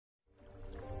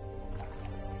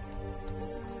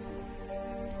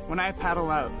When I paddle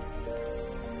out,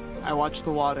 I watch the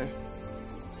water.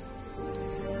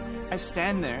 I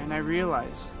stand there and I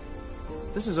realize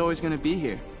this is always going to be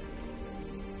here.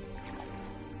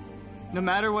 No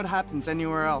matter what happens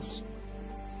anywhere else,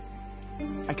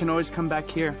 I can always come back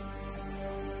here.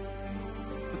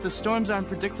 But the storms are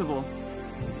unpredictable.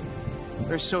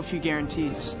 There are so few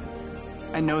guarantees.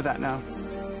 I know that now.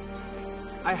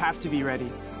 I have to be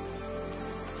ready.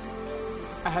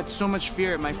 I had so much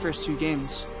fear at my first 2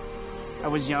 games. I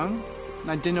was young,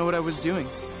 and I didn't know what I was doing.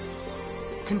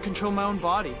 Couldn't control my own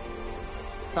body.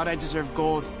 Thought I deserved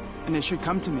gold, and it should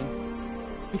come to me.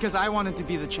 Because I wanted to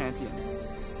be the champion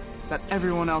that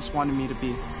everyone else wanted me to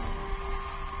be.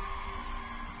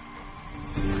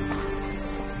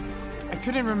 I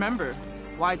couldn't remember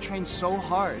why I trained so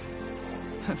hard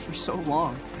for so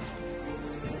long.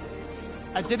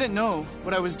 I didn't know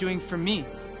what I was doing for me.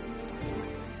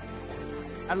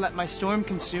 I let my storm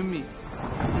consume me.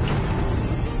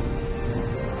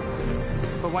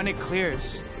 But when it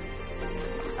clears,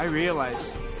 I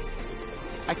realize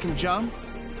I can jump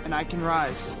and I can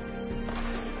rise.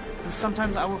 And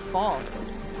sometimes I will fall,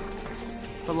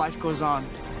 but life goes on.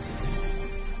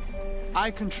 I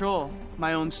control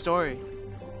my own story.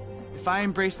 If I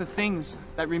embrace the things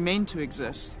that remain to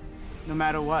exist, no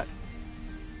matter what.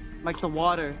 Like the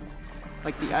water,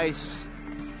 like the ice,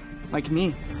 like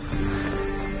me.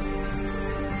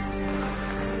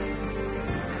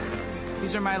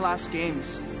 These are my last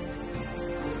games.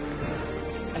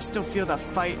 I still feel that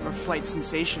fight or flight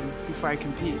sensation before I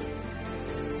compete.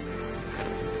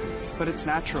 But it's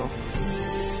natural.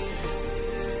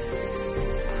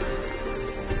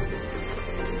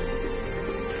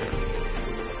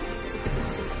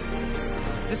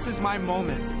 This is my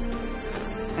moment,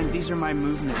 and these are my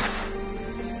movements,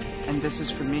 and this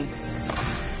is for me.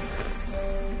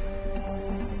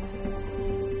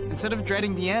 Instead of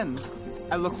dreading the end,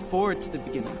 I look forward to the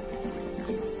beginning.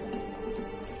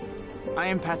 I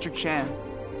am Patrick Chan.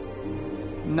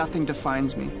 Nothing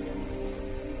defines me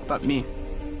but me.